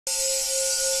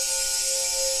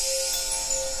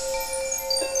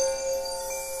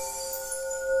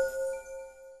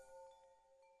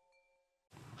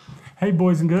Hey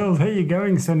boys and girls, how you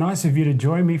going? So nice of you to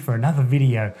join me for another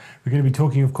video. We're going to be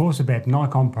talking, of course, about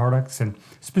Nikon products and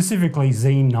specifically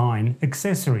Z9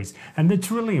 accessories. And it's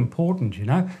really important, you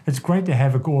know. It's great to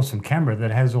have an awesome camera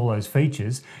that has all those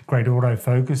features, great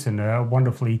autofocus and a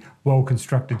wonderfully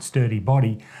well-constructed sturdy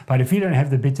body. But if you don't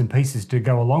have the bits and pieces to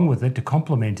go along with it, to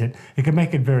complement it, it can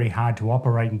make it very hard to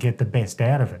operate and get the best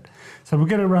out of it. So we're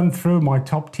going to run through my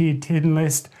top tier 10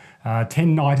 list.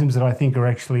 10 items that I think are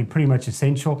actually pretty much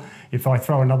essential. If I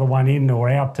throw another one in or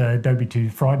out, don't be too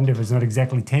frightened if it's not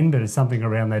exactly 10, but it's something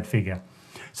around that figure.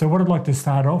 So what I'd like to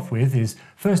start off with is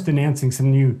first announcing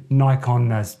some new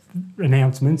Nikon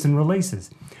announcements and releases.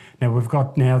 Now we've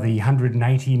got now the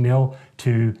 180mm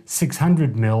to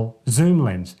 600mm zoom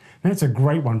lens. Now that's a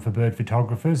great one for bird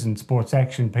photographers and sports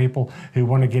action people who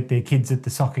want to get their kids at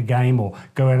the soccer game or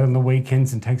go out on the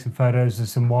weekends and take some photos of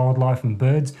some wildlife and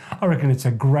birds. I reckon it's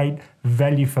a great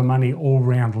value for money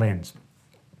all-round lens.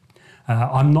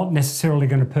 I'm not necessarily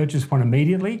going to purchase one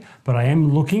immediately, but I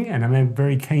am looking and I'm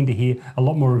very keen to hear a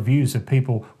lot more reviews of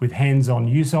people with hands-on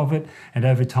use of it, and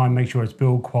over time make sure its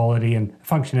build quality and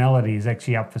functionality is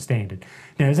actually up for standard.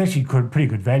 Now it's actually pretty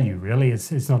good value really,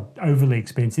 it's not overly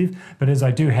expensive, but as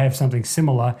I do have something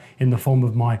similar in the form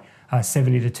of my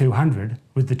 70 to 200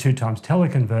 with the 2x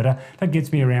teleconverter, that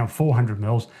gets me around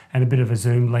 400mm and a bit of a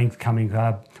zoom length coming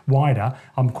wider.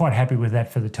 I'm quite happy with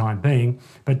that for the time being,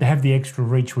 but to have the extra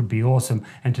reach would be awesome,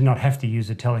 and to not have to use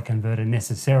a teleconverter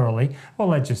necessarily,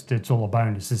 well, it's all a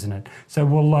bonus, isn't it? So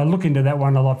we'll look into that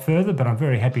one a lot further, but I'm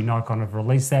very happy Nikon have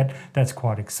released that. That's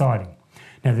quite exciting.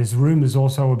 Now there's rumours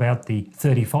also about the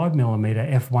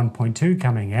 35mm f1.2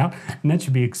 coming out, and that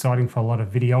should be exciting for a lot of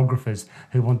videographers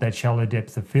who want that shallow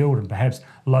depth of field and perhaps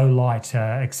low light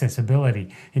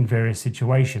accessibility in various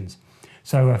situations.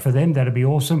 So for them that'd be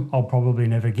awesome. I'll probably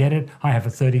never get it. I have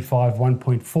a 35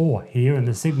 1.4 here in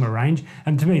the Sigma range,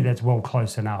 and to me that's well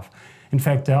close enough. In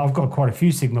fact, I've got quite a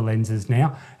few Sigma lenses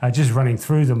now. Just running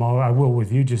through them, I will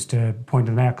with you just to point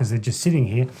them out because they're just sitting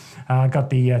here. I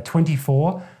got the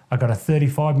 24. I got a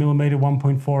 35mm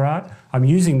 1.4 art. I'm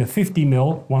using the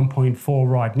 50mm 1.4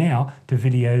 right now to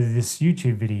video this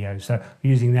YouTube video. So I'm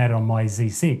using that on my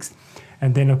Z6.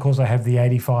 And then of course I have the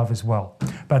 85 as well.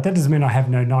 But that doesn't mean I have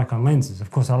no Nikon lenses.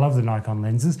 Of course I love the Nikon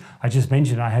lenses. I just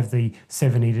mentioned I have the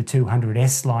 70 to 200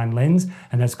 S line lens,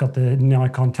 and that's got the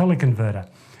Nikon teleconverter.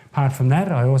 Apart from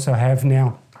that, I also have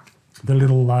now the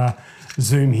little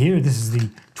zoom here. This is the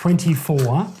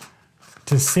 24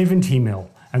 to 70mm.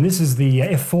 And this is the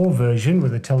f4 version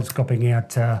with a telescoping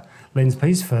out lens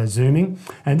piece for zooming.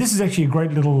 And this is actually a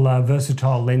great little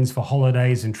versatile lens for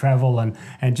holidays and travel and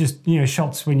just, you know,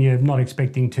 shots when you're not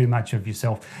expecting too much of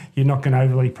yourself. You're not going to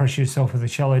overly pressure yourself with a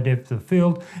shallow depth of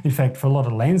field. In fact, for a lot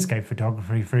of landscape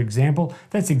photography, for example,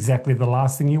 that's exactly the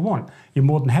last thing you want. You're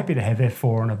more than happy to have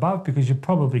f4 and above because you're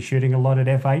probably shooting a lot at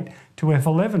f8 to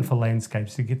f11 for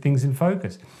landscapes to get things in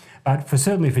focus. But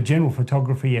certainly for general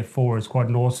photography, f4 is quite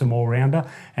an awesome all-rounder,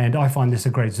 and I find this a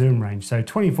great zoom range. So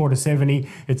 24 to 70,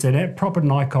 it's a proper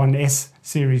Nikon S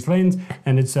series lens,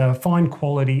 and it's fine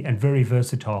quality and very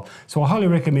versatile. So I highly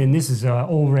recommend this as an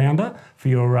all-rounder for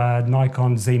your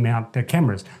Nikon Z mount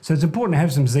cameras. So it's important to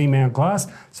have some Z mount glass.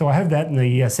 So I have that in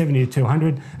the 70 to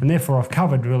 200, and therefore I've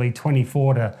covered really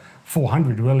 24 to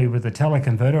 400 really with the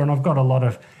teleconverter, and I've got a lot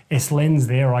of S lens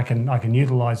there I can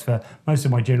utilize for most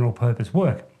of my general purpose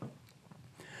work.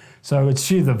 So it's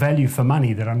sheer the value for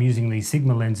money that I'm using these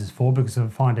Sigma lenses for, because I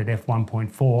find at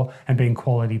f1.4 and being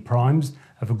quality primes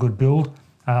of a good build,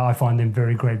 I find them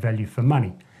very great value for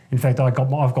money. In fact, I've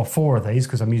got 4 of these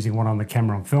because I'm using one on the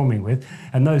camera I'm filming with,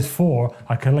 and those 4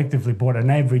 I collectively bought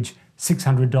an average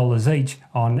 $600 each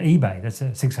on eBay. That's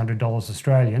 $600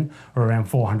 Australian, or around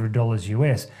 $400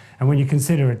 US. And when you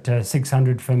consider it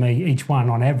 $600 for me each one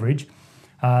on average,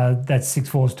 that's 6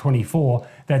 4s 24.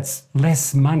 That's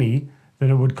less money than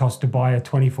it would cost to buy a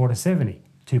 24 to 70,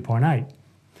 2.8.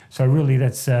 So really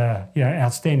that's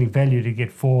outstanding value to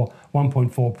get 4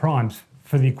 1.4 primes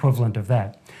for the equivalent of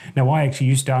that. Now I actually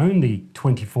used to own the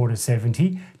 24 to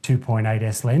 70 2.8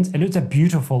 S lens, and it's a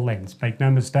beautiful lens. Make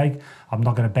no mistake, I'm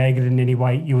not going to bag it in any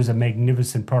way. It was a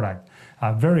magnificent product,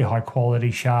 very high quality,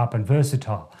 sharp and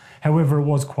versatile. However, it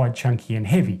was quite chunky and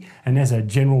heavy, and as a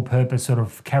general purpose sort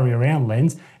of carry around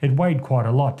lens, it weighed quite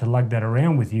a lot to lug that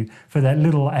around with you for that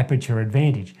little aperture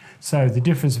advantage. So the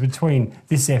difference between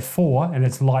this f4 and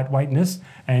its lightweightness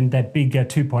and that big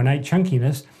 2.8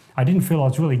 chunkiness, I didn't feel I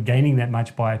was really gaining that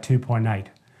much by a 2.8.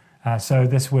 So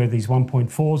that's where these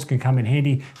 1.4s can come in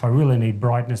handy. If I really need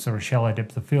brightness or a shallow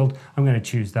depth of field, I'm going to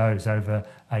choose those over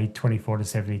a 24 to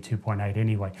 70 2.8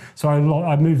 anyway. So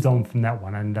I moved on from that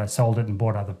one and sold it and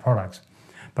bought other products.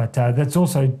 But that's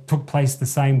also took place the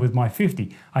same with my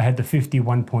 50. I had the 50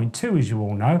 1.2, as you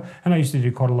all know, and I used to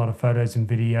do quite a lot of photos and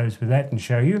videos with that and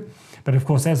show you. But of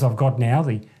course, as I've got now,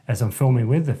 as I'm filming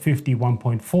with the 50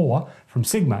 1.4 from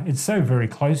Sigma, it's so very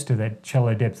close to that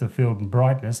shallow depth of field and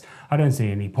brightness, I don't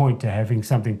see any point to having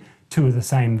something two of the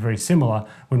same, very similar,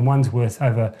 when one's worth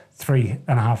over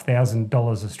 $3,500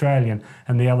 Australian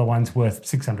and the other one's worth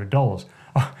 $600.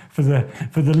 For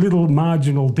the little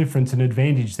marginal difference and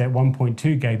advantage that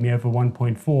 1.2 gave me over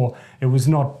 1.4, it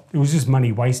was just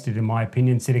money wasted, in my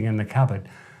opinion, sitting in the cupboard.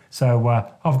 So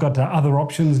I've got other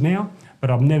options now, but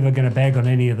I'm never going to bag on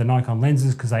any of the Nikon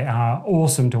lenses because they are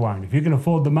awesome to own. If you can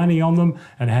afford the money on them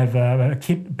and have a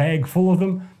kit bag full of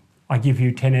them, I give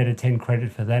you 10 out of 10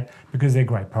 credit for that because they're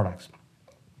great products.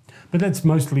 But that's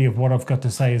mostly of what I've got to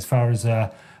say as far as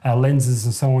lenses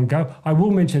and so on go. I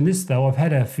will mention this though, I've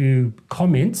had a few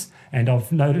comments and I've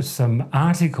noticed some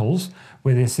articles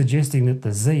where they're suggesting that the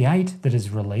Z8 that is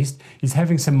released is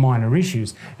having some minor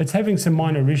issues. It's having some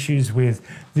minor issues with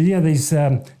these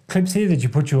clips here that you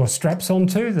put your straps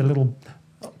onto, the little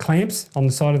clamps on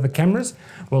the side of the cameras.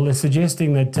 Well, they're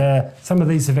suggesting that some of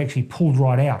these have actually pulled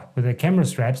right out with their camera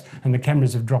straps and the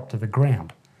cameras have dropped to the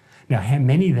ground. Now, how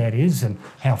many that is and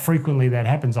how frequently that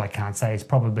happens, I can't say. It's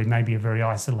probably maybe a very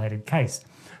isolated case.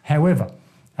 However,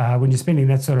 when you're spending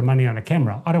that sort of money on a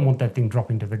camera, I don't want that thing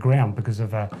dropping to the ground because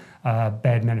of a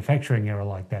bad manufacturing error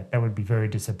like that. That would be very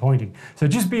disappointing. So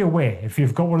just be aware, if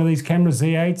you've got one of these cameras,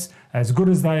 Z8s, as good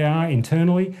as they are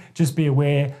internally, just be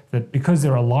aware that because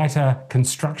they're a lighter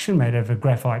construction made of a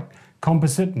graphite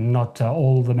composite and not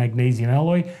all the magnesium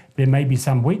alloy, there may be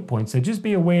some weak points. So just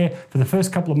be aware for the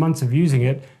first couple of months of using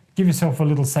it, give yourself a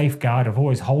little safeguard of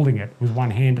always holding it with one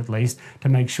hand at least to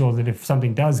make sure that if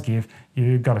something does give,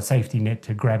 you've got a safety net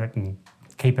to grab it and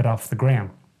keep it off the ground.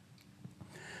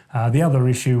 The other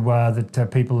issue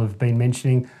that people have been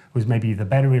mentioning was maybe the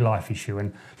battery life issue.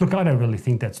 And look, I don't really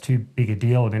think that's too big a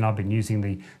deal. I mean, I've been using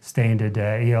the standard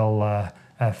EL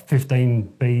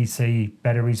 15BC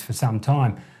batteries for some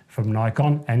time from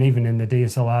Nikon, and even in the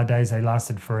DSLR days they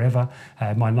lasted forever.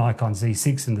 My Nikon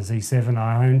Z6 and the Z7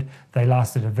 I owned, they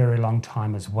lasted a very long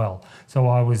time as well. So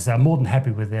I was more than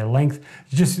happy with their length.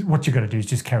 Just what you've got to do is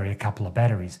just carry a couple of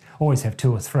batteries. Always have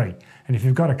 2 or 3. And if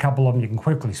you've got a couple of them you can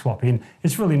quickly swap in.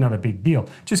 It's really not a big deal.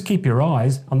 Just keep your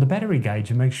eyes on the battery gauge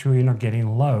and make sure you're not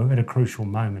getting low at a crucial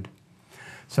moment.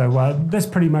 So that's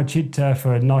pretty much it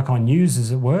for Nikon news,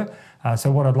 as it were.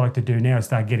 So what I'd like to do now is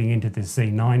start getting into this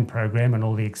Z9 program and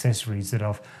all the accessories that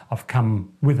I've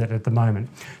come with it at the moment.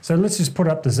 So let's just put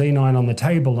up the Z9 on the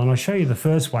table and I'll show you the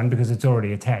first one because it's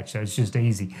already attached, so it's just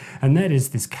easy. And that is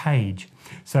this cage.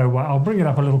 So I'll bring it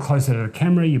up a little closer to the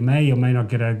camera. You may or may not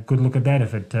get a good look at that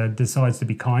if it decides to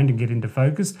be kind and get into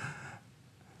focus.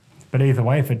 But either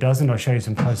way, if it doesn't, I'll show you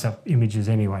some close-up images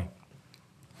anyway.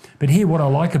 But here, what I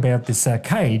like about this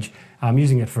cage, I'm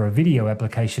using it for a video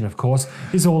application, of course,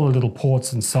 is all the little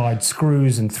ports and side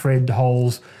screws and thread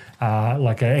holes,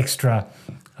 like an extra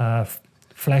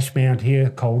flash mount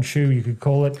here, cold shoe you could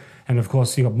call it, and of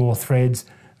course you've got more threads,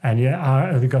 and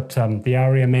we've got the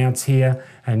ARIA mounts here,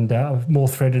 and more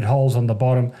threaded holes on the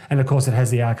bottom, and of course it has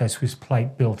the Arco Swiss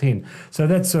plate built in. So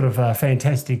that's sort of a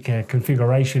fantastic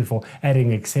configuration for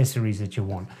adding accessories that you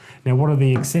want. Now, what are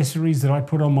the accessories that I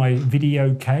put on my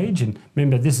video cage? And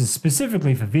remember, this is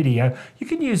specifically for video. You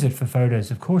can use it for photos,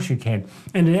 of course you can.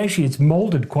 And it's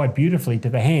molded quite beautifully to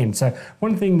the hand. So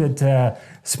one thing that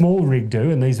small rig do,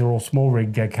 and these are all small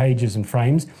rig cages and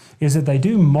frames, is that they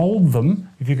do mold them,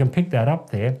 if you can pick that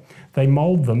up there, they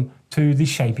mold them to the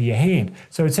shape of your hand.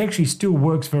 So it actually still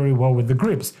works very well with the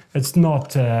grips. It's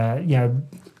not,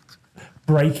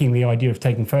 breaking the idea of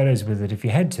taking photos with it if you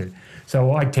had to.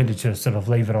 So I tend to just sort of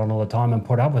leave it on all the time and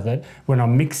put up with it when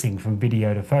I'm mixing from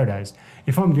video to photos.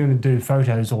 If I'm going to do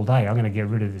photos all day, I'm going to get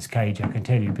rid of this cage, I can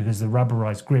tell you, because the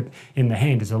rubberized grip in the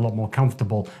hand is a lot more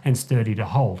comfortable and sturdy to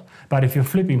hold. But if you're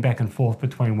flipping back and forth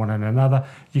between one and another,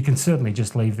 you can certainly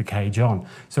just leave the cage on.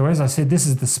 So as I said, this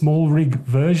is the small rig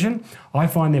version. I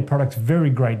find their products very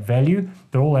great value.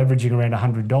 They're all averaging around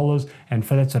 $100, and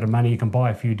for that sort of money you can buy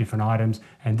a few different items,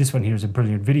 and this one here is a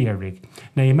brilliant video rig.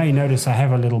 Now you may notice I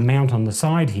have a little mount on the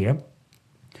side here,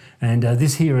 and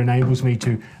this here enables me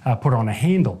to put on a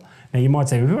handle. Now you might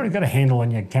say, we've already got a handle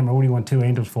on your camera, what do you want 2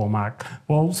 handles for, Mark?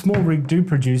 Well, small rig do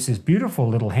produce this beautiful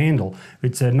little handle.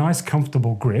 It's a nice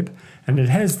comfortable grip, and it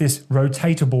has this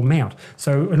rotatable mount.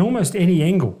 So in almost any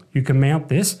angle you can mount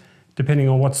this, depending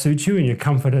on what suits you and your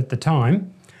comfort at the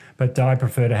time. but I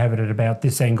prefer to have it at about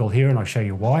this angle here, and I'll show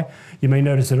you why. You may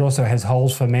notice it also has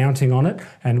holes for mounting on it,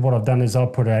 and what I've done is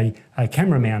I've put a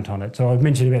camera mount on it. So I've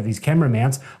mentioned about these camera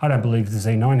mounts. I don't believe the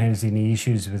Z9 has any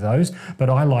issues with those, but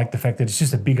I like the fact that it's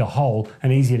just a bigger hole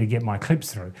and easier to get my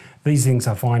clips through. These things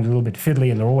I find a little bit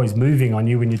fiddly, and they're always moving on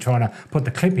you when you're trying to put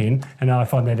the clip in, and I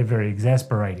find that very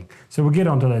exasperating. So we'll get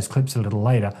onto those clips a little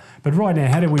later. But right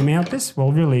now, how do we mount this?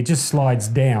 Well, really, it just slides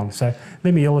down. So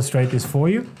let me illustrate this for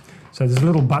you. So there's a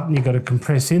little button you've got to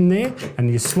compress in there,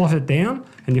 and you slot it down,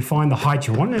 and you find the height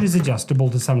you want. It is adjustable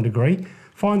to some degree.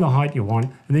 Find the height you want,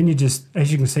 and then you just,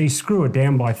 as you can see, screw it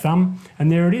down by thumb,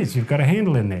 and there it is. You've got a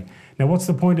handle in there. Now, what's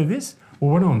the point of this?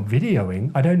 Well, when I'm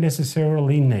videoing, I don't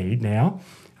necessarily need now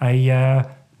a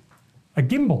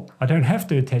gimbal. I don't have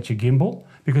to attach a gimbal,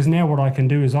 because now what I can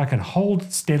do is I can hold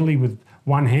it steadily with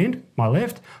one hand, my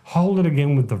left, hold it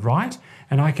again with the right,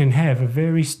 and I can have a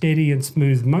very steady and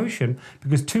smooth motion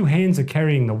because two hands are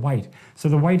carrying the weight. So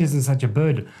the weight isn't such a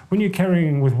burden. When you're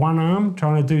carrying with one arm,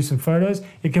 trying to do some photos,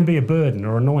 it can be a burden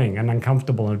or annoying and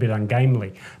uncomfortable and a bit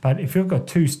ungainly. But if you've got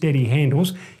two steady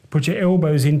handles, put your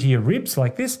elbows into your ribs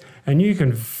like this, and you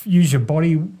can use your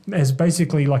body as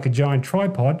basically like a giant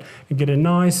tripod and get a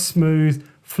nice, smooth,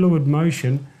 fluid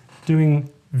motion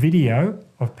doing video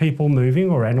of people moving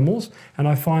or animals, and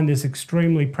I find this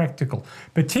extremely practical.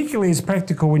 Particularly it's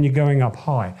practical when you're going up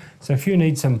high. So if you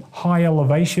need some high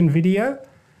elevation video,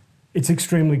 it's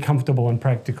extremely comfortable and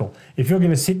practical. If you're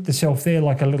going to sit yourself there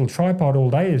like a little tripod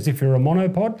all day, as if you're a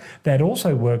monopod, that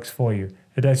also works for you.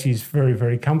 It actually is very,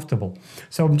 very comfortable.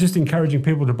 So I'm just encouraging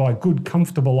people to buy good,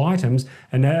 comfortable items.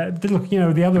 And look, you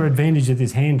know, the other advantage of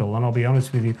this handle, and I'll be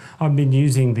honest with you, I've been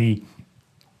using the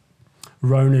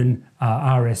Ronin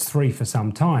RS3 for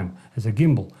some time as a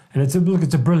gimbal, and it's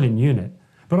a brilliant unit,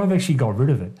 but I've actually got rid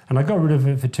of it, and I got rid of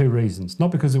it for two reasons. Not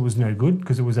because it was no good,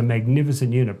 because it was a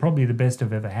magnificent unit, probably the best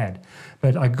I've ever had,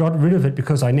 but I got rid of it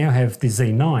because I now have the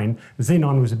Z9. The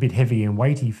Z9 was a bit heavy and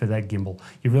weighty for that gimbal.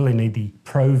 You really need the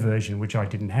Pro version, which I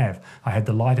didn't have. I had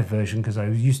the lighter version because I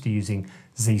was used to using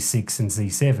Z6 and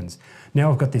Z7s.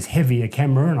 Now I've got this heavier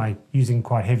camera and I'm using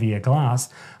quite heavier glass.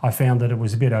 I found that it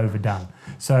was a bit overdone.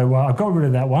 So I got rid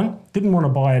of that one. Didn't want to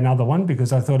buy another one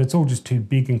because I thought it's all just too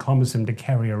big and cumbersome to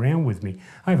carry around with me.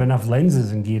 I have enough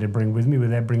lenses and gear to bring with me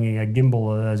without bringing a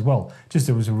gimbal as well. Just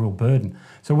it was a real burden.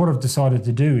 So what I've decided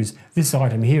to do is, this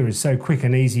item here is so quick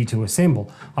and easy to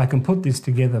assemble. I can put this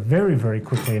together very, very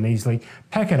quickly and easily,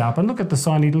 pack it up, and look at the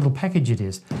tiny little package it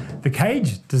is. The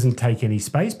cage doesn't take any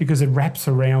space because it wraps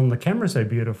around the camera so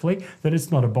beautifully that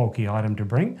it's not a bulky item to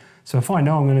bring. So if I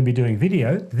know I'm going to be doing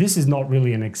video, this is not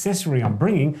really an accessory I'm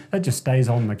bringing, that just stays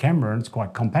on the camera and it's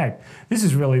quite compact. This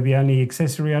is really the only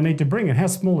accessory I need to bring, and how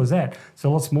small is that? It's a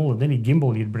lot smaller than any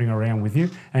gimbal you'd bring around with you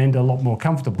and a lot more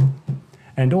comfortable.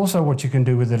 And also what you can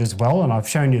do with it as well, and I've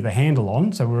shown you the handle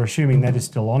on, so we're assuming that is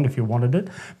still on if you wanted it,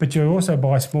 but you also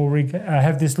buy a small rig,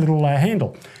 have this little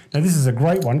handle. Now this is a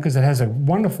great one because it has a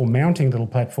wonderful mounting little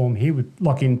platform here with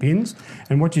lock-in pins,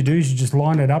 and what you do is you just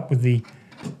line it up with the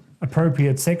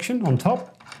appropriate section on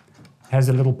top. It has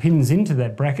a little pins into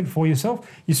that bracket for yourself.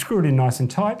 You screw it in nice and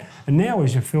tight, and now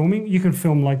as you're filming, you can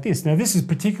film like this. Now this is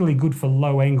particularly good for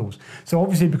low angles. So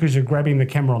obviously because you're grabbing the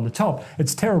camera on the top,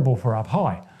 it's terrible for up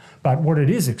high. But what it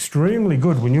is extremely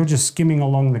good when you're just skimming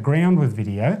along the ground with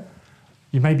video,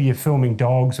 maybe you're filming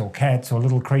dogs or cats or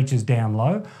little creatures down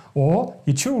low, or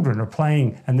your children are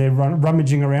playing and they're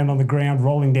rummaging around on the ground,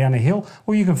 rolling down a hill,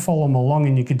 or you can follow them along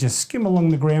and you can just skim along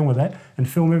the ground with that and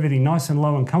film everything nice and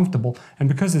low and comfortable. And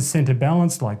because it's center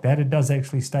balanced like that, it does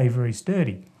actually stay very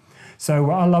sturdy.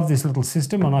 So I love this little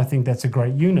system, and I think that's a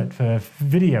great unit for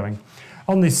videoing.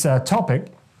 On this topic,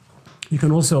 you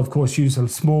can also, of course, use a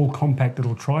small, compact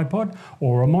little tripod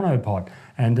or a monopod,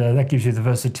 and that gives you the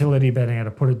versatility about being able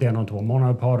to put it down onto a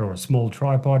monopod or a small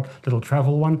tripod, little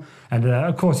travel one. And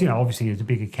of course, you know, obviously it's a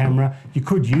bigger camera. You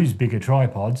could use bigger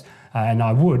tripods, and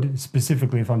I would,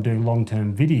 specifically if I'm doing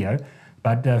long-term video,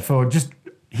 but for just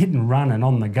hit and run and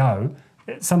on the go,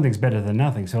 something's better than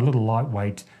nothing. So a little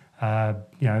lightweight,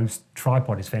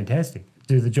 tripod is fantastic.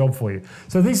 Do the job for you.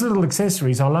 So these little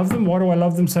accessories, I love them. Why do I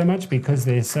love them so much? Because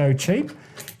they're so cheap,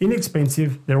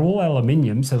 inexpensive, they're all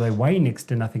aluminium, so they weigh next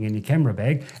to nothing in your camera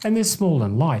bag, and they're small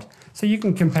and light. So you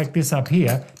can compact this up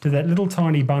here to that little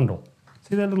tiny bundle.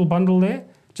 See that little bundle there?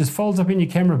 Just folds up in your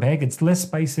camera bag. It's less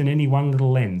space than any one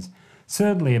little lens.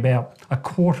 Certainly about a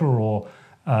quarter or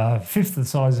fifth the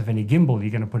size of any gimbal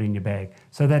you're going to put in your bag.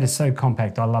 So that is so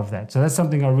compact. I love that. So that's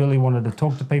something I really wanted to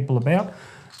talk to people about.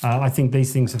 I think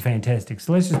these things are fantastic.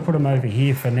 So let's just put them over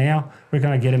here for now. We're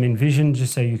going to get them in vision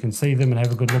just so you can see them and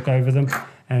have a good look over them,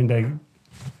 and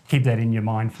keep that in your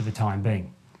mind for the time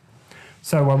being.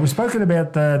 So we've spoken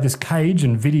about this cage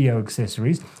and video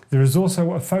accessories. There is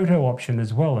also a photo option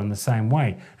as well in the same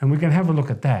way, and we can have a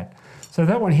look at that. So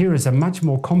that one here is a much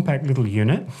more compact little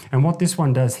unit, and what this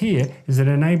one does here is it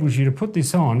enables you to put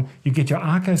this on. You get your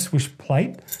Arco Swish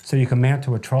plate, so you can mount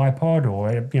to a tripod or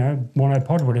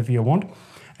monopod, whatever you want.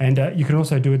 And you can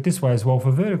also do it this way as well for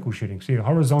vertical shooting. So your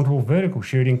horizontal, vertical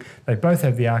shooting, they both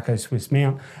have the Arco Swiss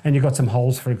mount, and you've got some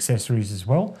holes for accessories as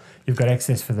well. You've got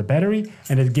access for the battery,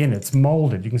 and again, it's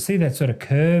molded. You can see that sort of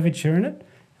curvature in it.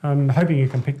 I'm hoping you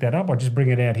can pick that up. I'll just bring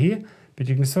it out here, but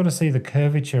you can sort of see the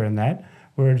curvature in that,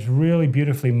 where it's really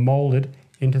beautifully molded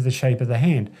into the shape of the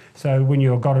hand. So when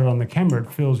you've got it on the camera,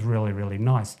 it feels really, really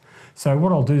nice. So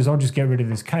what I'll do is I'll just get rid of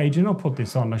this cage and I'll put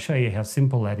this on. I'll show you how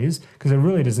simple that is, because it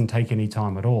really doesn't take any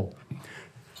time at all.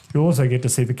 You'll also get to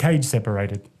see the cage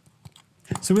separated.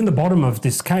 So in the bottom of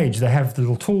this cage, they have the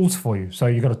little tools for you. So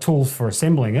you've got a tools for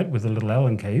assembling it with the little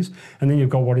Allen keys, and then you've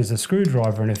got what is a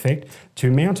screwdriver in effect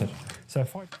to mount it. So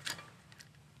if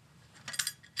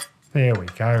there we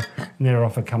go, and there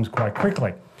off it comes quite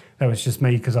quickly. That was just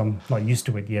me because I'm not used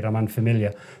to it yet, I'm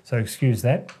unfamiliar, so excuse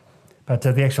that. But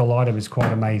the actual item is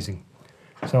quite amazing.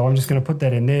 So I'm just going to put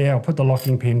that in there. I'll put the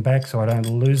locking pin back so I don't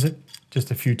lose it.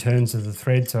 Just a few turns of the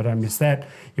thread so I don't miss that.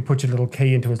 You put your little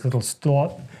key into its little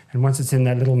slot, and once it's in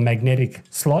that little magnetic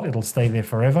slot, it'll stay there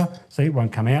forever. See, it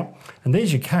won't come out. And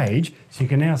there's your cage, so you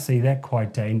can now see that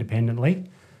quite independently,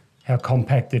 how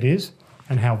compact it is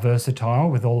and how versatile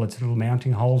with all its little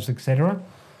mounting holes, etc.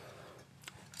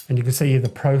 And you can see here the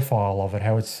profile of it,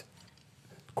 how it's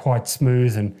quite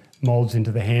smooth and molds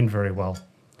into the hand very well.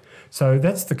 So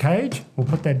that's the cage. We'll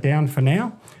put that down for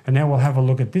now. And now we'll have a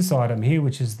look at this item here,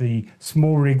 which is the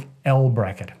small rig L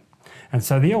bracket. And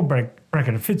so the L bracket,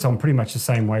 it fits on pretty much the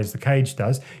same way as the cage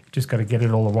does. You've just got to get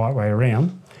it all the right way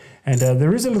around. And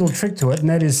there is a little trick to it, and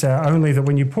that is only that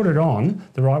when you put it on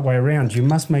the right way around, you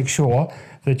must make sure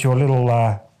that your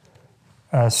little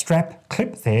strap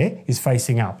clip there is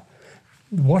facing up.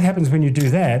 What happens when you do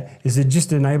that is it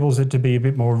just enables it to be a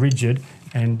bit more rigid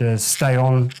and stay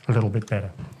on a little bit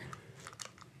better.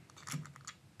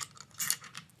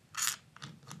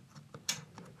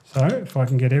 So if I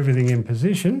can get everything in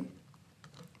position,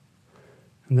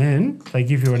 and then they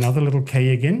give you another little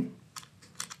key again,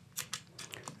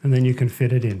 and then you can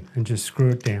fit it in and just screw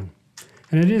it down.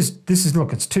 And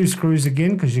look, it's 2 screws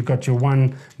again, because you've got your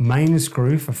one main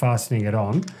screw for fastening it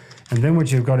on, and then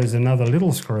what you've got is another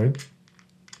little screw.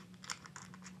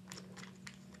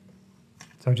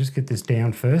 So I'll just get this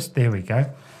down first. There we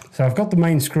go. So I've got the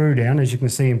main screw down, as you can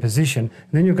see, in position.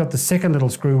 And then you've got the second little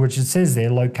screw, which it says there,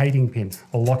 locating pin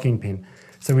or locking pin.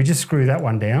 So we just screw that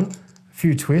one down, a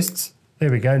few twists.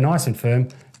 There we go, nice and firm.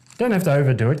 Don't have to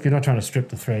overdo it. You're not trying to strip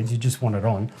the threads. You just want it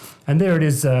on. And there it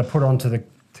is put onto the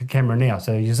camera now.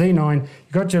 So your Z9,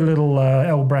 you've got your little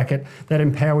L bracket. That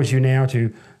empowers you now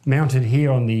to mount it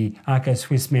here on the Arco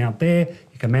Swiss mount there.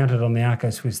 You can mount it on the Arco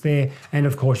Swiss there, and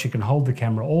of course you can hold the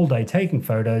camera all day taking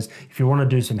photos. If you want to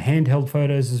do some handheld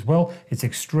photos as well, it's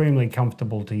extremely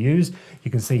comfortable to use. You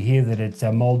can see here that it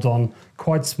molds on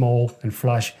quite small and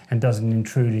flush and doesn't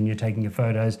intrude in you taking your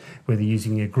photos, whether you're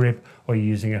using your grip or you're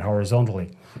using it horizontally.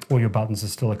 All your buttons are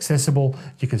still accessible.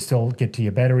 You can still get to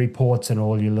your battery ports and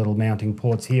all your little mounting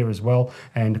ports here as well,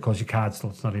 and of course your card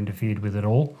slot's not interfered with at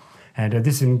all. And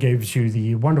this gives you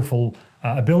the wonderful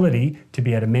ability to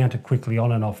be able to mount it quickly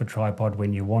on and off a tripod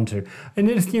when you want to. And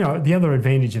it's, the other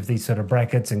advantage of these sort of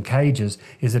brackets and cages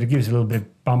is that it gives a little bit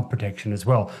of bump protection as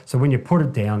well. So when you put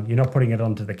it down, you're not putting it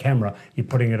onto the camera, you're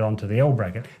putting it onto the L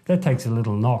bracket. That takes a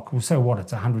little knock. Well, so what?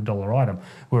 It's a $100 item,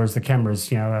 whereas the camera's,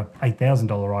 a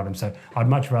 $8,000 item. So I'd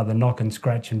much rather knock and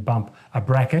scratch and bump a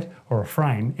bracket or a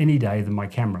frame any day than my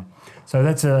camera. So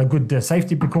that's a good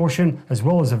safety precaution, as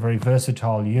well as a very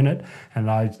versatile unit. And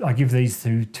I give these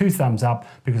two thumbs up,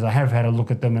 because I have had a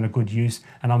look at them in a good use,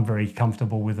 and I'm very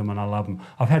comfortable with them and I love them.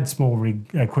 I've had small rig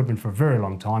equipment for a very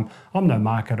long time. I'm no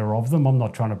marketer of them. I'm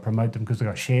not trying to promote them because I've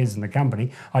got shares in the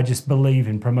company. I just believe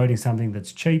in promoting something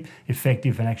that's cheap,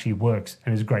 effective, and actually works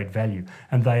and is great value.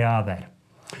 And they are that.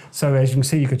 So as you can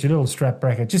see, you've got your little strap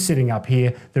bracket just sitting up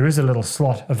here. There is a little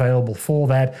slot available for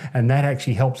that, and that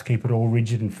actually helps keep it all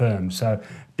rigid and firm. So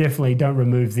definitely don't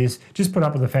remove this. Just put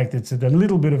up with the fact that it's a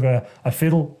little bit of a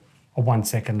fiddle, a 1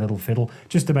 second little fiddle,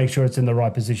 just to make sure it's in the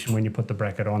right position when you put the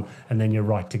bracket on, and then you're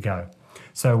right to go.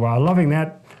 So loving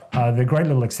that. They're great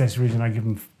little accessories, and I give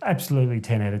them absolutely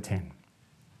 10 out of 10.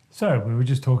 So we were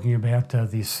just talking about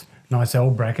this nice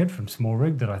L bracket from Small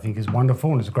Rig that I think is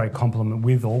wonderful and is a great complement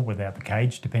with or without the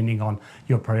cage, depending on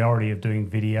your priority of doing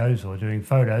videos or doing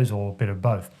photos or a bit of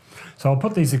both. So I'll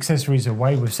put these accessories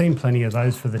away. We've seen plenty of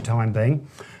those for the time being.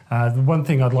 The one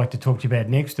thing I'd like to talk to you about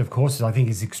next, of course, is I think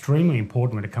is extremely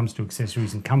important when it comes to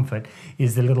accessories and comfort,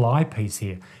 is the little eyepiece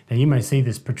here. Now you may see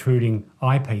this protruding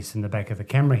eyepiece in the back of the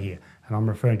camera here, and I'm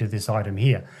referring to this item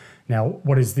here. Now,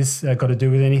 what has this got to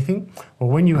do with anything? Well,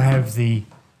 when you have the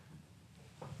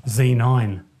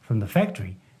Z9 from the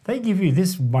factory, they give you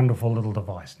this wonderful little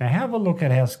device. Now have a look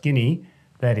at how skinny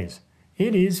that is.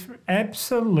 It is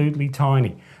absolutely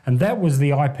tiny, and that was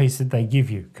the eyepiece that they give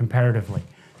you comparatively.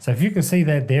 So if you can see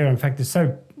that there, in fact it's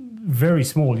so very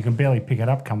small you can barely pick it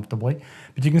up comfortably,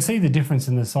 but you can see the difference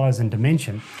in the size and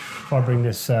dimension. If I bring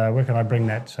this, where can I bring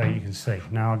that so you can see?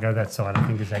 Now I'll go that side, I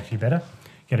think it's actually better.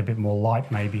 Get a bit more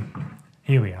light maybe.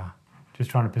 Here we are,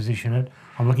 just trying to position it.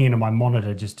 I'm looking into my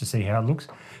monitor just to see how it looks.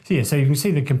 So yeah, so you can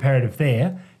see the comparative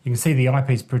there. You can see the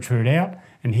eyepiece protrude out,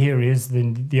 and here is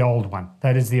the old one.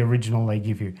 That is the original they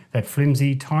give you. That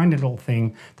flimsy, tiny little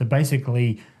thing that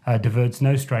basically diverts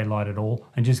no stray light at all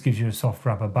and just gives you a soft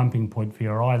rubber bumping point for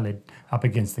your eyelid up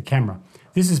against the camera.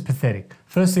 This is pathetic.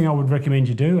 First thing I would recommend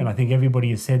you do, and I think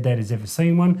everybody has said that has ever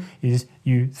seen one, is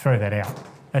you throw that out.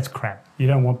 That's crap. You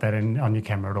don't want that on your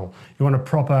camera at all. You want a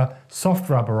proper soft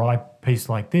rubber eyepiece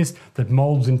like this that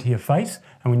molds into your face,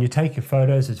 and when you take your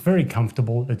photos, it's very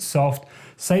comfortable, it's soft,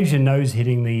 saves your nose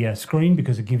hitting the screen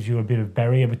because it gives you a bit of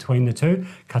barrier between the two,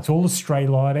 cuts all the stray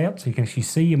light out so you can actually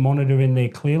see your monitor in there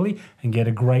clearly and get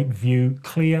a great view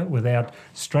clear without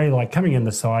stray light coming in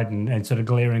the side and sort of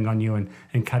glaring on you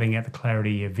and cutting out the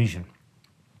clarity of your vision.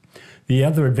 The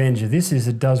other advantage of this is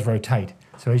it does rotate.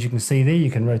 So as you can see there, you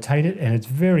can rotate it, and it's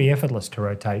very effortless to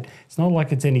rotate. It's not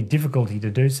like it's any difficulty to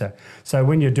do so. So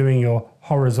when you're doing your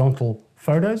horizontal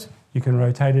photos, you can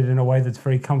rotate it in a way that's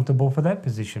very comfortable for that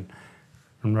position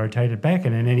and rotate it back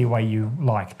in any way you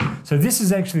like. So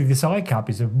this eye cup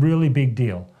is a really big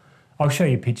deal. I'll show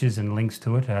you pictures and links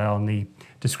to it on the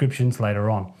descriptions later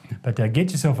on. But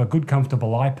get yourself a good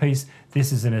comfortable eyepiece.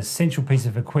 This is an essential piece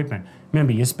of equipment.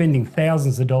 Remember, you're spending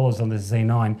thousands of dollars on this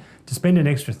Z9. To spend an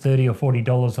extra $30 or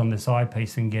 $40 on this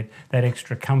eyepiece and get that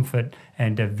extra comfort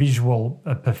and visual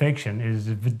perfection is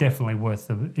definitely worth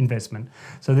the investment.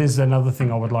 So there's another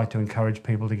thing I would like to encourage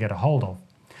people to get a hold of.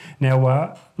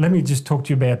 Now, let me just talk to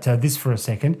you about this for a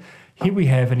second. Here we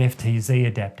have an FTZ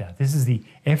adapter. This is the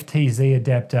FTZ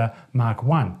adapter Mark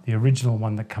I, the original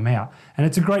one that came out. And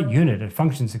it's a great unit, it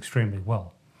functions extremely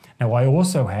well. Now I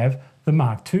also have the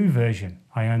Mark II version.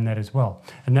 I own that as well.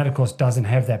 And that of course doesn't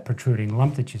have that protruding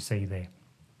lump that you see there.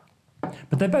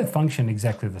 But they both function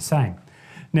exactly the same.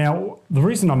 Now, the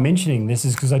reason I'm mentioning this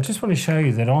is because I just want to show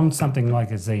you that on something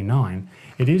like a Z9,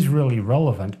 it is really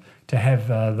relevant to have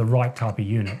the right type of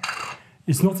unit.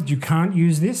 It's not that you can't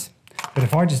use this, but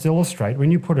if I just illustrate,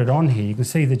 when you put it on here, you can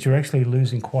see that you're actually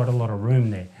losing quite a lot of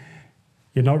room there.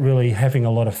 You're not really having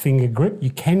a lot of finger grip. You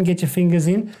can get your fingers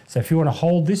in, so if you want to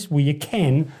hold this, well you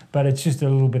can, but it's just a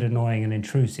little bit annoying and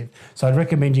intrusive. So I'd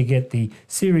recommend you get the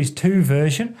Series 2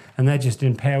 version, and that just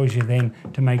empowers you then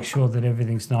to make sure that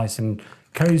everything's nice and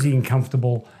cozy and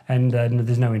comfortable, and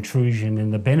there's no intrusion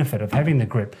in the benefit of having the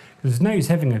grip. Because there's no use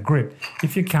having a grip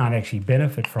if you can't actually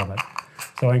benefit from it.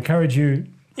 So I encourage you,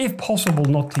 if possible,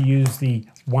 not to use the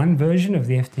one version of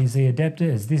the FTZ adapter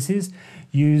as this is.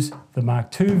 Use the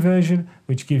Mark II version,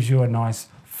 which gives you a nice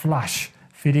flush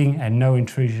fitting and no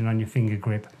intrusion on your finger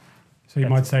grip. So you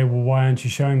might say, well, why aren't you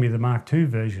showing me the Mark II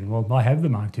version? Well, I have the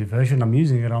Mark II version. I'm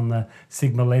using it on the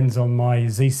Sigma lens on my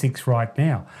Z6 right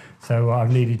now. So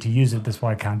I've needed to use it, that's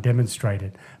why I can't demonstrate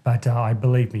it. But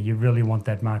believe me, you really want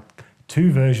that Mark II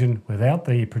version without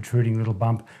the protruding little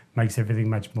bump. Makes everything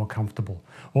much more comfortable.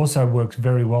 Also works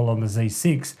very well on the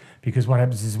Z6, because what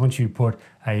happens is once you put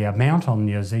a mount on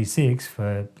your Z6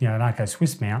 for an Arco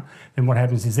Swiss mount, then what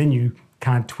happens is then you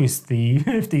can't twist the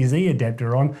FTZ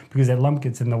adapter on because that lump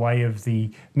gets in the way of the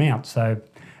mount. So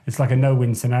it's like a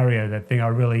no-win scenario, that thing. I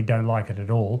really don't like it at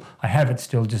all. I have it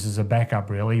still just as a backup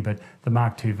really, but the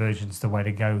Mark II version's the way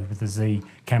to go with the Z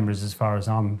cameras as far as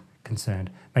I'm concerned.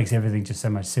 Makes everything just so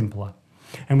much simpler.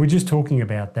 And we're just talking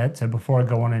about that, so before I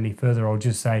go on any further, I'll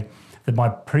just say that my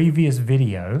previous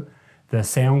video, the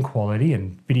sound quality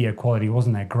and video quality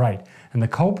wasn't that great. And the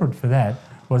culprit for that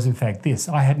was in fact this.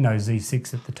 I had no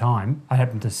Z6 at the time. I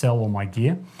happened to sell all my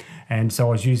gear, and so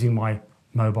I was using my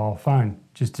mobile phone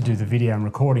just to do the video and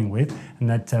recording with, and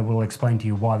that will explain to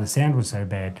you why the sound was so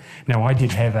bad. Now I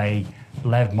did have a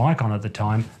lav mic on at the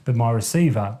time, but my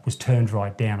receiver was turned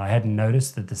right down. I hadn't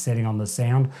noticed that the setting on the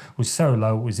sound was so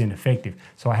low it was ineffective.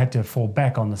 So I had to fall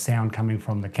back on the sound coming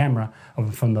from the camera, or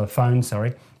from the phone,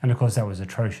 sorry, and of course that was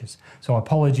atrocious. So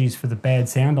apologies for the bad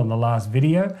sound on the last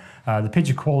video. The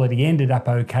picture quality ended up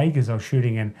okay because I was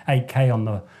shooting an 8K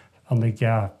on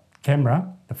the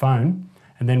camera, the phone,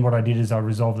 and then what I did is I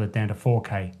resolved it down to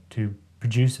 4K to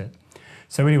produce it.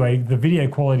 So anyway, the video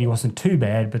quality wasn't too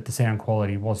bad, but the sound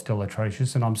quality was still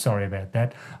atrocious, and I'm sorry about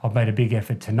that. I've made a big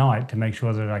effort tonight to make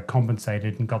sure that I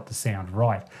compensated and got the sound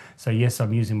right. So yes,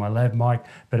 I'm using my lav mic,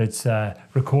 but it's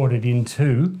recorded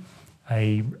into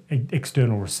an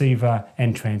external receiver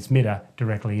and transmitter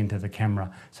directly into the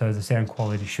camera. So the sound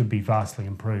quality should be vastly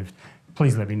improved.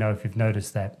 Please let me know if you've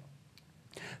noticed that.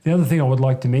 The other thing I would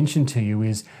like to mention to you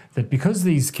is that because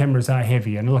these cameras are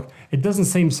heavy, and look, it doesn't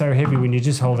seem so heavy when you're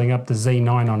just holding up the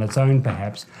Z9 on its own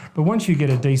perhaps, but once you get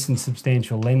a decent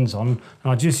substantial lens on, and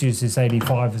I'll just use this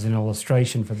 85 as an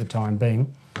illustration for the time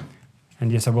being,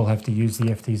 and yes, I will have to use the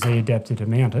FTZ adapter to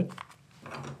mount it.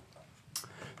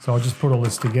 So I'll just put all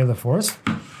this together for us.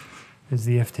 There's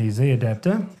the FTZ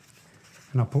adapter,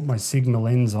 and I'll put my Sigma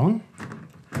lens on.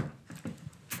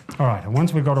 All right, and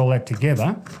once we've got all that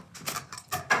together,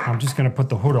 I'm just going to put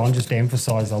the hood on just to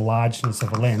emphasize the largeness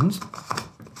of a lens.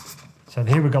 So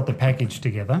here we've got the package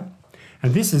together.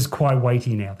 And this is quite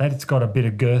weighty now. It's got a bit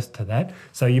of girth to that.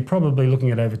 So you're probably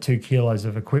looking at over 2 kilos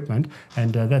of equipment,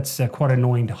 and that's quite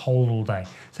annoying to hold all day.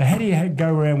 So how do you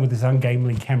go around with this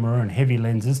ungainly camera and heavy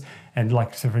lenses? And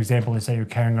like, so for example, let's say you're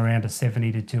carrying around a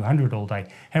 70 to 200 all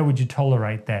day. How would you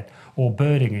tolerate that? Or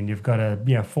birding and you've got a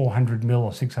 400mm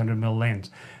or 600mm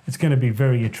lens. It's going to be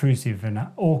very intrusive and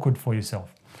awkward for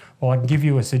yourself. Well, I can give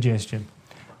you a suggestion.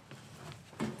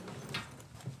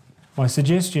 My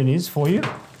suggestion is for you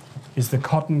is the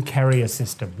cotton carrier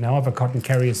system. Now I have a cotton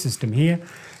carrier system here.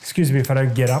 Excuse me if I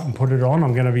don't get up and put it on.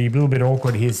 I'm going to be a little bit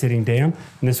awkward here sitting down,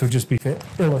 and this will just be for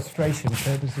illustration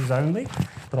purposes only.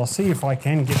 But I'll see if I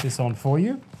can get this on for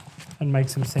you and make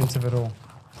some sense of it all.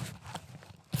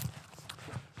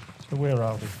 So where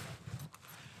are we?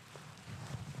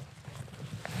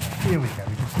 Here we go.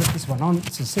 We can flip this one on.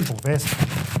 It's a simple vest.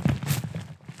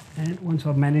 And once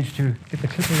I've managed to get the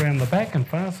clip around the back and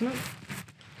fasten it,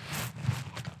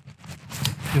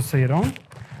 you'll see it on.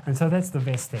 And so that's the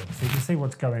vest there. So you can see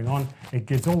what's going on. It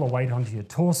gets all the weight onto your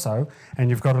torso,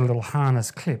 and you've got a little harness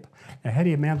clip. Now, how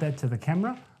do you mount that to the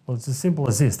camera? Well, it's as simple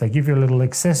as this. They give you a little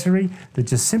accessory that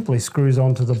just simply screws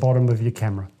onto the bottom of your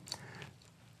camera.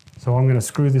 So I'm going to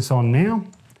screw this on now,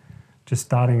 just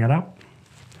starting it up.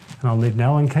 And I'll need an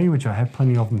Allen key, which I have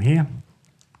plenty of them here.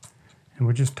 And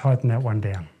we'll just tighten that one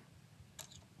down.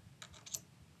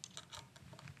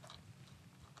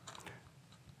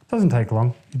 Doesn't take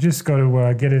long. You just got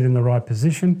to get it in the right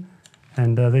position,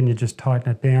 and then you just tighten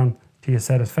it down to your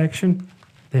satisfaction.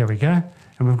 There we go.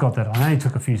 And we've got that on. It only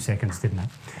took a few seconds, didn't it?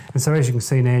 And so as you can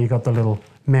see now, you've got the little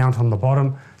mount on the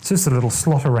bottom. It's just a little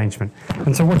slot arrangement.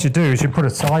 And so what you do is you put it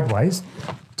sideways,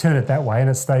 turn it that way, and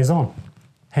it stays on.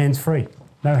 Hands-free.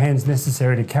 No hands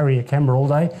necessary to carry a camera all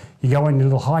day. You go on your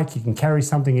little hike, you can carry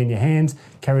something in your hands,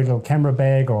 carry a little camera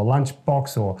bag or a lunch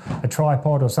box or a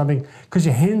tripod or something. Because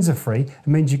your hands are free, it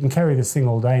means you can carry this thing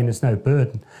all day and there's no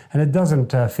burden. And it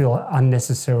doesn't feel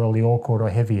unnecessarily awkward or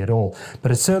heavy at all.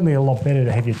 But it's certainly a lot better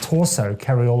to have your torso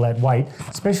carry all that weight,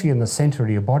 especially in the center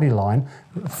of your body line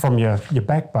from your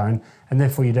backbone, and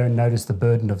therefore you don't notice the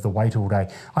burden of the weight all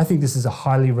day. I think this is a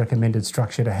highly recommended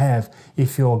structure to have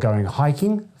if you're going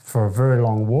hiking for a very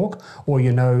long walk, or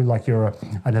like you're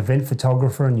an event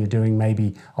photographer and you're doing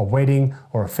maybe a wedding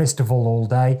or a festival all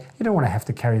day. You don't want to have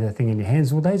to carry that thing in your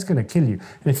hands all day. It's going to kill you.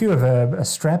 And if you have a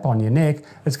strap on your neck,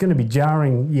 it's going to be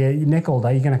jarring your neck all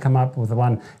day. You're going to come up with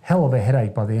one hell of a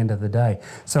headache by the end of the day.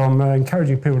 So I'm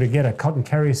encouraging people to get a cotton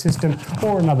carrier system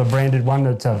or another branded one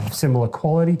that's of similar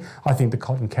quality. I think the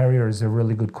cotton carrier is a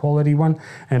really good quality one,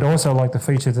 and also like the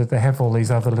feature that they have all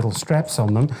these other little straps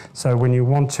on them. So when you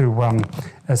want to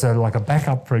like a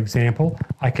backup, for example,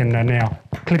 I can now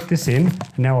clip this in,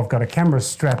 and now I've got a camera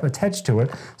strap attached to it,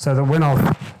 so that when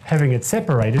I'm having it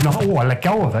separated, I let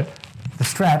go of it, the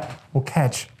strap will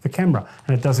catch the camera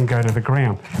and it doesn't go to the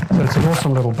ground. So it's an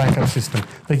awesome little backup system.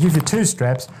 They give you 2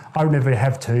 straps. I would never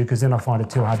have 2 because then I find it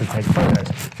too hard to take photos.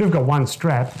 If you've got 1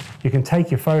 strap, you can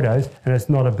take your photos and it's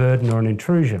not a burden or an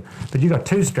intrusion. But you've got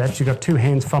 2 straps, you've got 2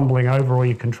 hands fumbling over all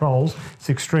your controls. It's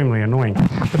extremely annoying.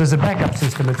 But as a backup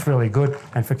system, it's really good.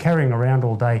 And for carrying around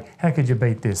all day, how could you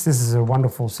beat this? This is a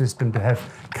wonderful system to have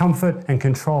comfort and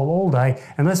control all day.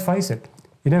 And let's face it,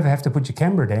 you never have to put your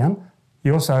camera down.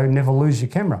 you also never lose your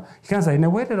camera. You can't say, now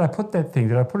where did I put that thing?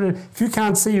 Did I put it? If you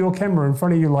can't see your camera in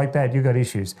front of you like that, you've got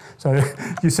issues. So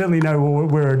you certainly know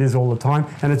where it is all the time.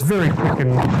 And it's very quick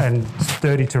and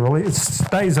sturdy to release. It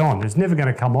stays on. It's never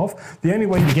going to come off. The only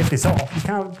way to get this off, you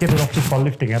can't get it off just by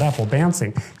lifting it up or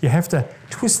bouncing. You have to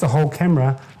twist the whole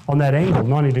camera on that angle,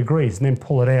 90 degrees, and then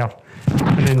pull it out.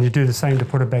 And then you do the same to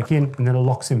put it back in, and then it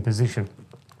locks in position.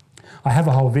 I have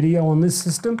a whole video on this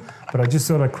system, but I just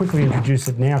thought I'd quickly introduce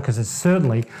it now because it's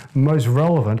certainly most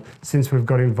relevant since we've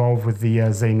got involved with the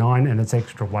Z9 and its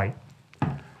extra weight.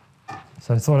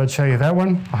 So I thought I'd show you that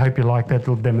one. I hope you like that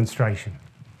little demonstration.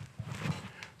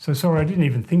 So sorry, I didn't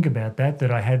even think about that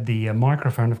I had the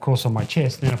microphone, of course, on my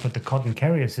chest. Then I put the cotton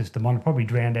carrier system on, it probably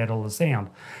drowned out all the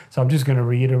sound. So I'm just going to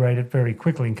reiterate it very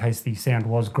quickly in case the sound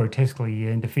was grotesquely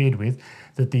interfered with,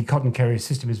 that the cotton carrier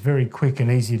system is very quick and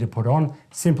easy to put on.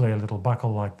 Simply a little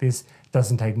buckle like this. It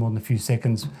doesn't take more than a few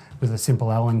seconds with a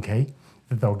simple Allen key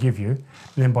that they'll give you.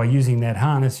 And then by using that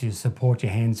harness, you support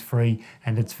your hands free,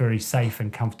 and it's very safe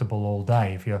and comfortable all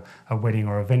day if you're a wedding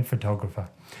or event photographer.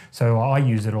 So I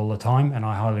use it all the time and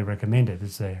I highly recommend it.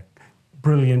 It's a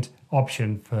brilliant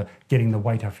option for getting the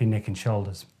weight off your neck and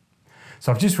shoulders.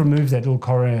 So I've just removed that little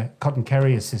cotton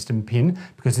carrier system pin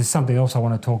because there's something else I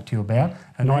want to talk to you about.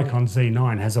 A Nikon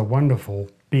Z9 has a wonderful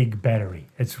big battery.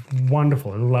 It's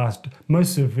wonderful. It'll last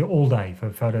most of all day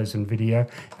for photos and video,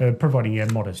 providing you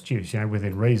have modest use,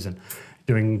 within reason.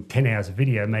 Doing 10 hours of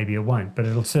video, maybe it won't, but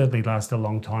it'll certainly last a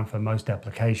long time for most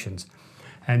applications.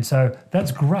 And so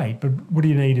that's great, but what do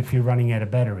you need if you're running out of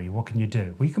battery? What can you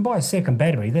do? Well, you can buy a second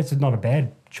battery. That's not a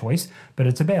bad choice, but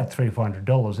it's about $300 or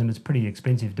 $400 and it's pretty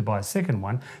expensive to buy a second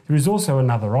one. There is also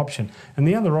another option, and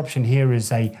the other option here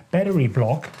is a battery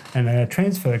block and a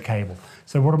transfer cable.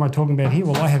 So what am I talking about here?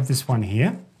 Well, I have this one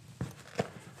here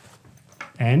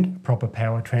and proper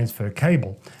power transfer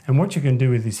cable. And what you can do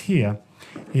with this here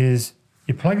is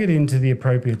you plug it into the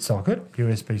appropriate socket,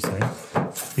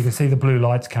 USB-C. You can see the blue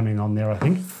lights coming on there, I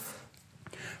think.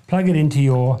 Plug it into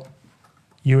your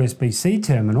USB-C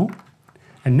terminal,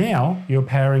 and now you're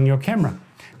powering your camera.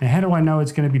 Now, how do I know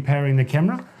it's going to be powering the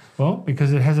camera? Well,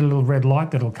 because it has a little red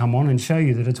light that'll come on and show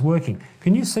you that it's working.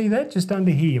 Can you see that? Just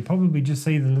under here, you probably just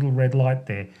see the little red light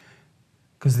there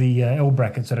because the L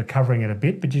brackets are covering it a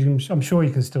bit, but I'm sure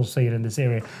you can still see it in this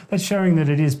area. That's showing that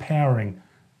it is powering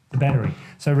the battery.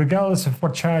 So regardless of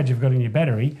what charge you've got in your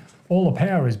battery, all the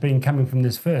power is coming from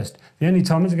this first. The only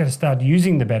time it's going to start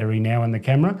using the battery now in the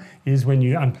camera is when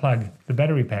you unplug the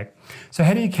battery pack. So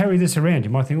how do you carry this around? You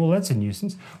might think, well, that's a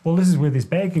nuisance. Well, this is where this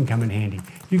bag can come in handy.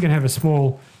 You can have a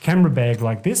small camera bag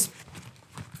like this,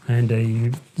 and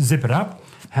you zip it up,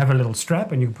 have a little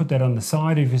strap, and you can put that on the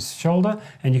side of your shoulder,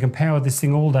 and you can power this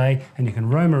thing all day, and you can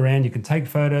roam around, you can take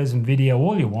photos and video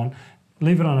all you want,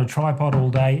 leave it on a tripod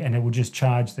all day and it will just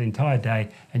charge the entire day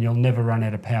and you'll never run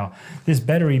out of power. This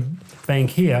battery bank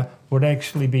here would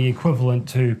actually be equivalent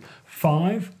to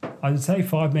 5, I would say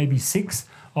 5, maybe 6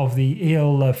 of the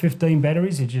EL15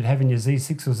 batteries that you'd have in your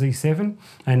Z6 or Z7,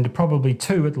 and probably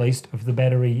 2 at least of the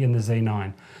battery in the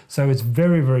Z9. So it's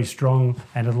very, very strong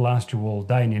and it'll last you all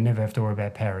day and you never have to worry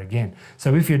about power again.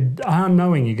 So if you are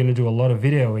knowing you're going to do a lot of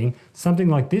videoing, something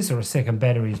like this or a second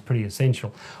battery is pretty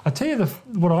essential. I'll tell you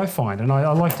what I find, and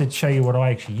I like to show you what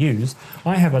I actually use.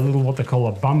 I have a little what they call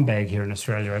a bum bag here in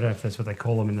Australia. I don't know if that's what they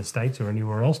call them in the States or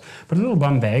anywhere else, but a little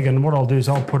bum bag, and what I'll do is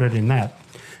I'll put it in that.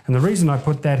 And the reason I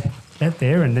put that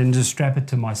there and then just strap it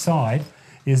to my side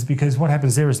is because what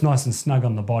happens there is nice and snug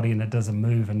on the body and it doesn't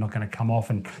move and not going to come off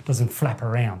and doesn't flap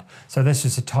around. So that's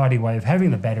just a tidy way of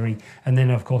having the battery, and then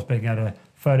of course being able to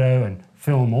photo and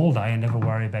film all day and never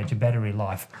worry about your battery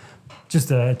life.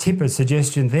 Just a tip, a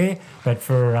suggestion there, but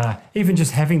for even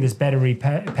just having this battery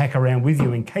pack around with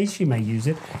you in case you may use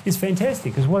it is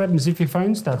fantastic, because what happens if your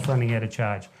phone starts running out of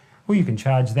charge? Well, you can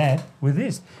charge that with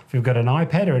this. If you've got an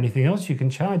iPad or anything else, you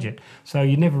can charge it. So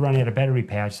you never run out of battery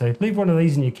power. So leave one of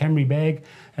these in your camera bag,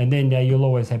 and then you'll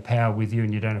always have power with you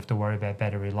and you don't have to worry about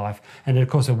battery life. And of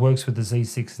course, it works with the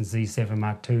Z6 and Z7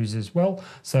 Mark IIs as well.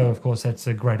 So of course, that's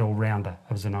a great all-rounder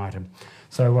as an item.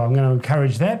 So I'm going to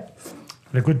encourage that.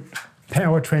 A good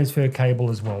power transfer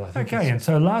cable as well, I think. Okay, and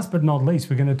so last but not least,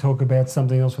 we're going to talk about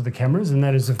something else with the cameras, and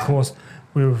that is, of course,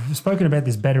 we've spoken about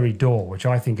this battery door, which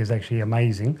I think is actually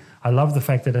amazing. I love the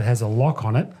fact that it has a lock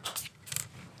on it.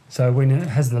 So when it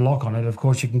has the lock on it, of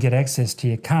course, you can get access to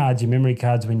your cards, your memory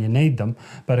cards when you need them.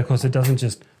 But of course, it doesn't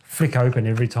just flick open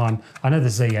every time. I know the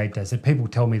Z8 does it. People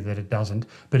tell me that it doesn't,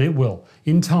 but it will.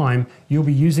 In time, you'll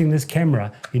be using this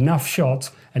camera enough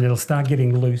shots and it'll start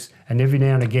getting loose. And every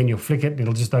now and again, you'll flick it and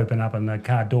it'll just open up and the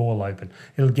car door will open.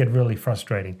 It'll get really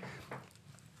frustrating.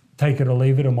 take it or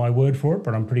leave it, or my word for it,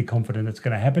 but I'm pretty confident it's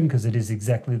going to happen because it is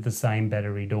exactly the same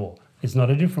battery door. It's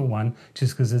not a different one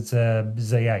just because it's a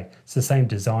Z8. It's the same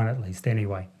design at least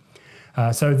anyway.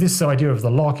 So this idea of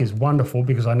the lock is wonderful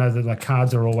because I know that the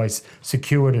cards are always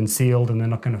secured and sealed and they're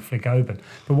not going to flick open.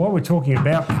 But while we're talking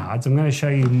about cards, I'm going to show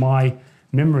you my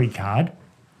memory card,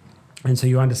 and so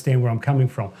you understand where I'm coming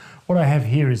from. What I have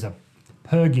here is a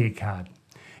Pergear card.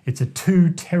 It's a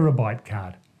 2 terabyte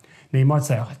card. Now you might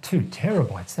say, oh, 2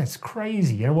 terabytes, that's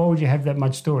crazy. You know, why would you have that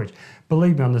much storage?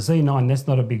 Believe me, on the Z9, that's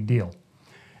not a big deal.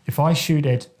 If I shoot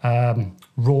at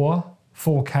RAW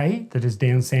 4K that is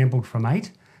downsampled from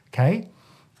 8K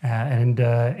and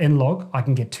N-Log, I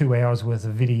can get 2 hours worth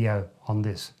of video on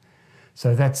this.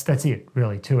 So that's it,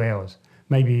 really, 2 hours.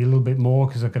 Maybe a little bit more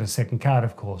because I've got a second card,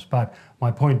 of course. But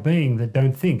my point being that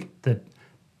don't think that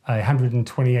a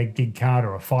 128 gig card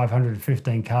or a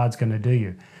 515 card is going to do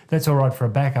you. That's all right for a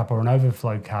backup or an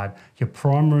overflow card. Your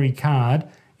primary card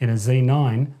in a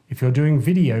Z9, if you're doing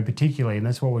video particularly, and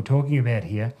that's what we're talking about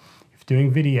here, if you're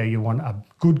doing video, you want a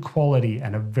good quality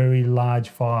and a very large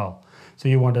file. So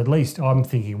you want at least, I'm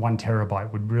thinking 1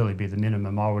 terabyte would really be the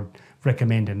minimum I would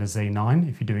recommend in a Z9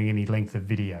 if you're doing any length of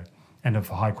video and of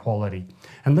high quality.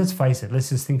 And let's face it, let's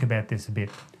just think about this a bit.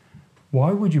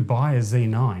 Why would you buy a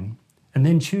Z9 and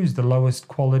then choose the lowest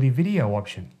quality video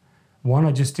option? Why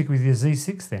not just stick with your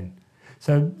Z6 then?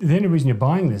 So the only reason you're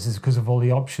buying this is because of all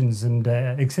the options and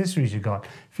accessories you got.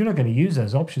 If you're not going to use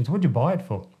those options, what'd you buy it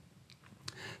for?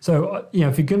 So, you know,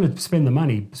 if you're going to spend the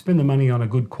money on a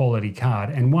good quality card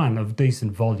and one of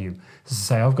decent volume. As I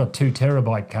say, I've got 2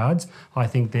 terabyte cards. I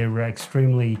think they're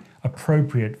extremely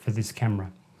appropriate for this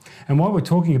camera. And while we're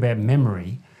talking about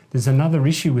memory, there's another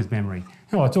issue with memory.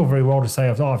 You know, it's all very well to say,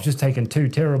 oh, I've just taken 2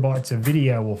 terabytes of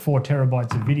video or 4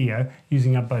 terabytes of video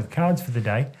using up both cards for the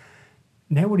day.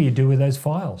 Now what do you do with those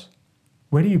files?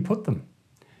 Where do you put them?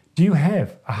 Do you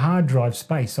have a hard drive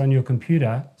space on your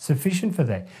computer sufficient for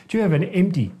that? Do you have an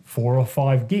empty 4 or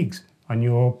 5 gigs on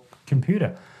your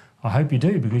computer? I hope you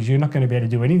do, because you're not going to be able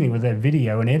to do anything with that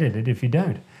video and edit it if you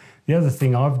don't. The other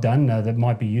thing I've done that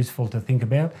might be useful to think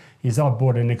about is I've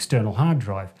bought an external hard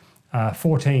drive,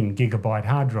 14 gigabyte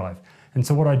hard drive. And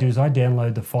so what I do is I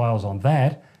download the files on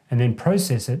that and then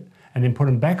process it and then put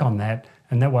them back on that,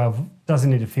 and that way it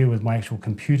doesn't interfere with my actual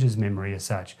computer's memory as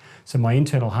such. So my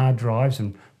internal hard drives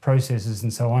and processors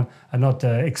and so on are not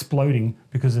exploding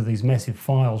because of these massive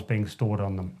files being stored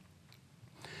on them.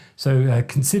 So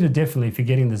consider definitely, if you're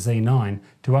getting the Z9,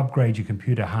 to upgrade your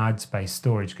computer hard space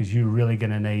storage, because you're really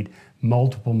going to need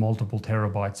multiple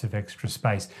terabytes of extra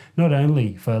space, not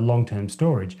only for long-term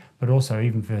storage, but also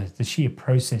even for the sheer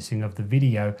processing of the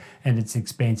video and its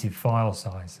expansive file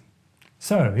size.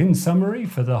 So in summary,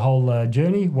 for the whole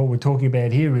journey, what we're talking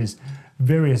about here is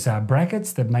various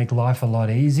brackets that make life a lot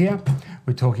easier.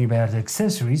 We're talking about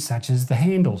accessories such as the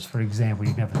handles, for example.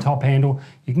 You can have a top handle,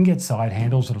 you can get side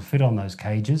handles that'll fit on those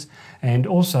cages, and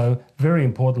also, very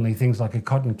importantly, things like a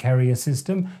cotton carrier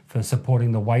system for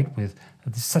supporting the weight with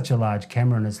such a large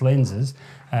camera and its lenses.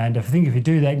 And I think if you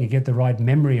do that and you get the right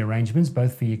memory arrangements,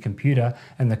 both for your computer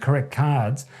and the correct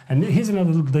cards, and here's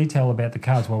another little detail about the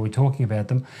cards while we're talking about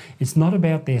them, it's not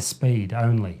about their speed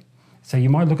only. So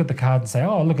you might look at the card and say,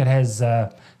 oh, look, it has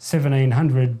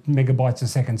 1700 megabytes a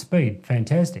second speed.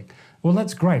 Fantastic. Well,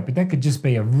 that's great, but that could just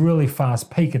be a really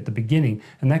fast peak at the beginning,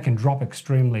 and that can drop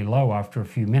extremely low after a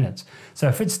few minutes. So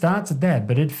if it starts at that,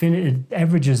 but it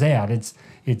averages out,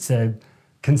 it's a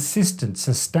consistent,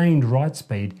 sustained write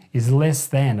speed is less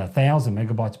than 1000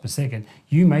 megabytes per second,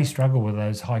 you may struggle with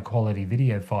those high quality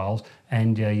video files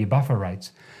and your buffer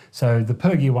rates. So the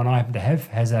Pergear one I happen to have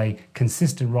has a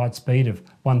consistent write speed of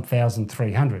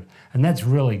 1300, and that's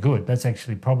really good. That's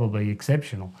actually probably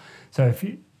exceptional. So if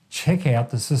you check out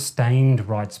the sustained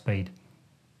write speed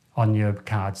on your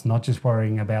cards, not just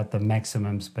worrying about the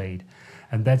maximum speed.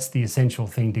 And that's the essential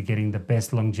thing to getting the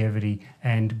best longevity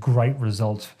and great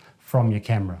results from your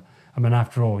camera. I mean,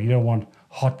 after all, you don't want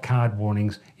hot card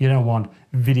warnings. You don't want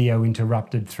video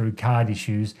interrupted through card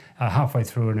issues halfway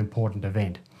through an important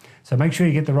event. So make sure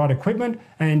you get the right equipment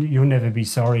and you'll never be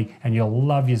sorry, and you'll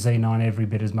love your Z9 every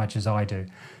bit as much as I do.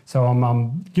 So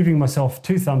I'm giving myself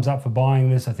 2 thumbs up for buying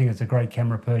this. I think it's a great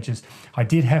camera purchase. I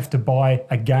did have to buy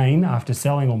again after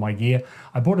selling all my gear.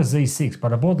 I bought a Z6,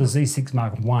 but I bought the Z6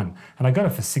 Mark I, and I got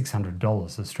it for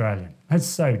 $600 Australian. That's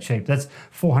so cheap. That's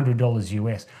 $400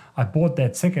 US. I bought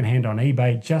that secondhand on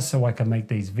eBay just so I can make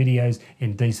these videos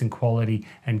in decent quality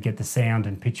and get the sound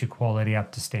and picture quality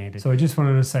up to standard. So I just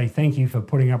wanted to say thank you for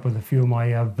putting up with a few of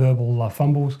my verbal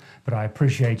fumbles, but I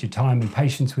appreciate your time and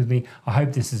patience with me. I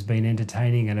hope this has been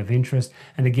entertaining and of interest.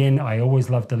 And again, I always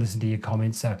love to listen to your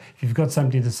comments. So if you've got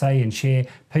something to say and share,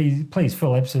 please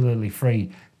feel absolutely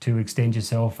free to extend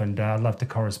yourself, and I'd love to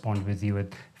correspond with you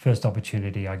at first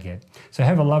opportunity I get. So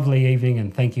have a lovely evening,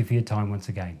 and thank you for your time once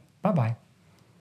again. Bye-bye.